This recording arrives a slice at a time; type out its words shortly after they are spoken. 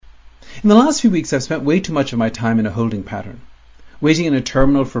In the last few weeks, I've spent way too much of my time in a holding pattern, waiting in a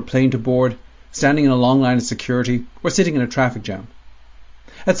terminal for a plane to board, standing in a long line of security, or sitting in a traffic jam.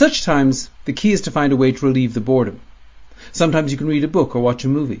 At such times, the key is to find a way to relieve the boredom. Sometimes you can read a book or watch a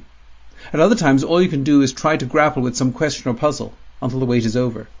movie. At other times, all you can do is try to grapple with some question or puzzle until the wait is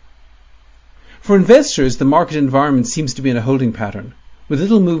over. For investors, the market environment seems to be in a holding pattern, with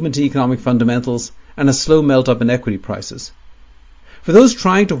little movement in economic fundamentals and a slow melt-up in equity prices. For those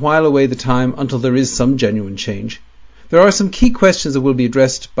trying to while away the time until there is some genuine change, there are some key questions that will be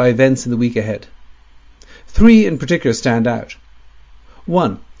addressed by events in the week ahead. 3 in particular stand out.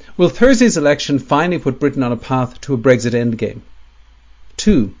 1. Will Thursday's election finally put Britain on a path to a Brexit endgame?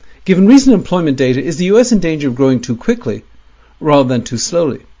 2. Given recent employment data, is the US in danger of growing too quickly rather than too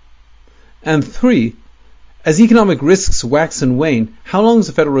slowly? And 3. As economic risks wax and wane, how long is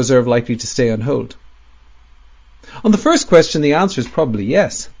the Federal Reserve likely to stay on hold? On the first question, the answer is probably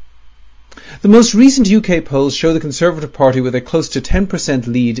yes. The most recent UK polls show the Conservative Party with a close to 10%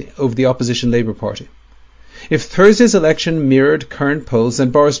 lead over the opposition Labour Party. If Thursday's election mirrored current polls, then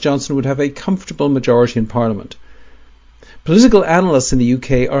Boris Johnson would have a comfortable majority in Parliament. Political analysts in the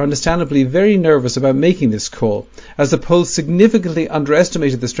UK are understandably very nervous about making this call, as the polls significantly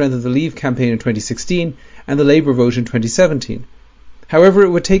underestimated the strength of the Leave campaign in 2016 and the Labour vote in 2017. However, it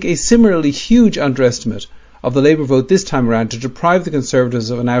would take a similarly huge underestimate of the Labour vote this time around to deprive the Conservatives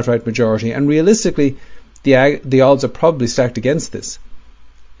of an outright majority, and realistically, the odds are probably stacked against this.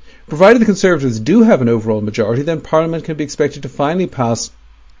 Provided the Conservatives do have an overall majority, then Parliament can be expected to finally pass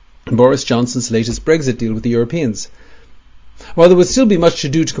Boris Johnson's latest Brexit deal with the Europeans. While there would still be much to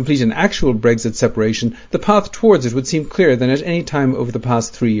do to complete an actual Brexit separation, the path towards it would seem clearer than at any time over the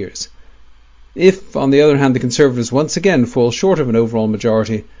past 3 years. If, on the other hand, the Conservatives once again fall short of an overall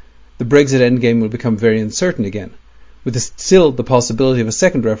majority, the Brexit endgame will become very uncertain again, with still the possibility of a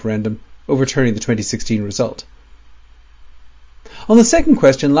second referendum overturning the 2016 result. On the second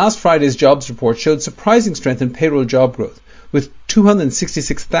question, last Friday's jobs report showed surprising strength in payroll job growth, with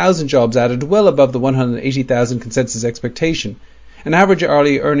 266,000 jobs added, well above the 180,000 consensus expectation, and average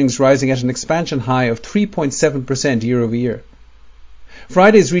hourly earnings rising at an expansion high of 3.7% year over year.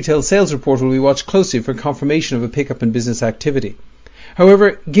 Friday's retail sales report will be watched closely for confirmation of a pickup in business activity.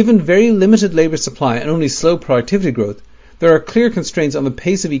 However, given very limited labour supply and only slow productivity growth, there are clear constraints on the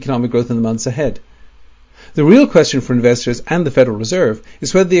pace of economic growth in the months ahead. The real question for investors and the Federal Reserve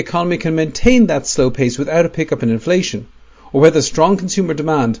is whether the economy can maintain that slow pace without a pickup in inflation, or whether strong consumer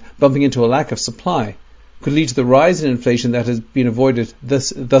demand bumping into a lack of supply could lead to the rise in inflation that has been avoided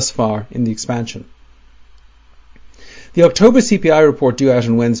thus far in the expansion. The October CPI report due out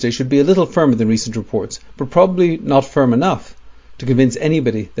on Wednesday should be a little firmer than recent reports, but probably not firm enough to convince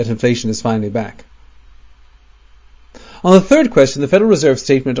anybody that inflation is finally back. On the third question, the Federal Reserve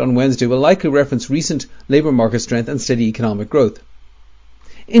statement on Wednesday will likely reference recent labour market strength and steady economic growth.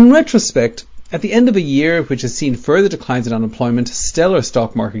 In retrospect, at the end of a year which has seen further declines in unemployment, stellar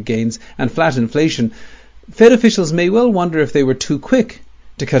stock market gains and flat inflation, Fed officials may well wonder if they were too quick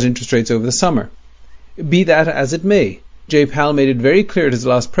to cut interest rates over the summer. Be that as it may, Jay Powell made it very clear at his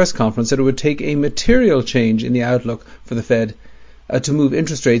last press conference that it would take a material change in the outlook for the Fed to move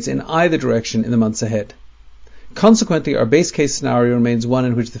interest rates in either direction in the months ahead. Consequently, our base case scenario remains one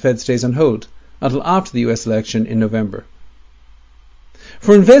in which the Fed stays on hold until after the US election in November.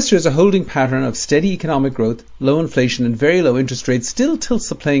 For investors, a holding pattern of steady economic growth, low inflation and very low interest rates still tilts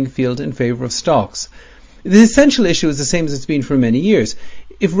the playing field in favour of stocks. The essential issue is the same as it's been for many years.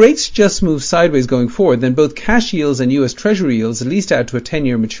 If rates just move sideways going forward, then both cash yields and US Treasury yields, at least out to a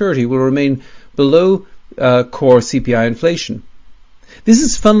 10-year maturity, will remain below core CPI inflation. This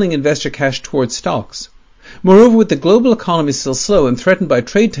is funneling investor cash towards stocks. Moreover, with the global economy still slow and threatened by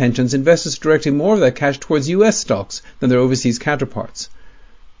trade tensions, investors are directing more of that cash towards US stocks than their overseas counterparts.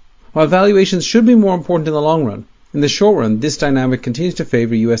 While valuations should be more important in the long run, in the short run, this dynamic continues to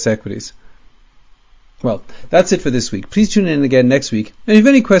favour US equities. Well, that's it for this week. Please tune in again next week. And if you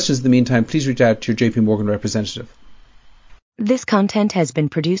have any questions in the meantime, please reach out to your JP Morgan representative. This content has been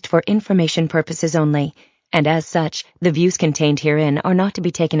produced for information purposes only, and as such, the views contained herein are not to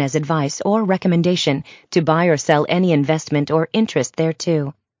be taken as advice or recommendation to buy or sell any investment or interest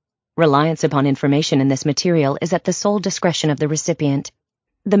thereto. Reliance upon information in this material is at the sole discretion of the recipient.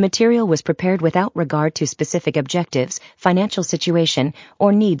 The material was prepared without regard to specific objectives, financial situation,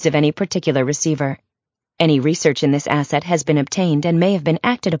 or needs of any particular receiver. Any research in this asset has been obtained and may have been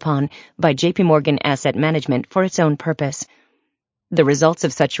acted upon by JP Morgan Asset Management for its own purpose. The results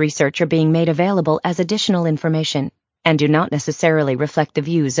of such research are being made available as additional information and do not necessarily reflect the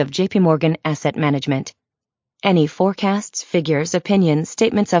views of JP Morgan Asset Management. Any forecasts, figures, opinions,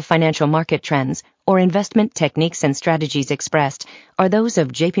 statements of financial market trends, or investment techniques and strategies expressed are those of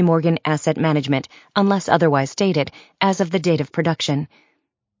JP Morgan Asset Management, unless otherwise stated, as of the date of production.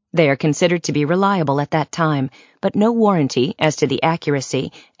 They are considered to be reliable at that time, but no warranty as to the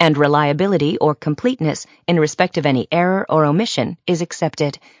accuracy and reliability or completeness in respect of any error or omission is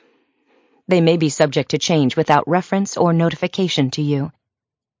accepted. They may be subject to change without reference or notification to you.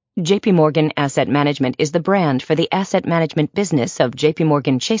 JP Morgan Asset Management is the brand for the asset management business of JP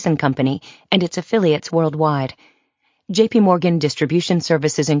Morgan Chase & Company and its affiliates worldwide. JP Morgan Distribution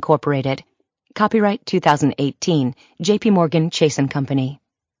Services Incorporated. Copyright 2018, JP Morgan Chase & Company.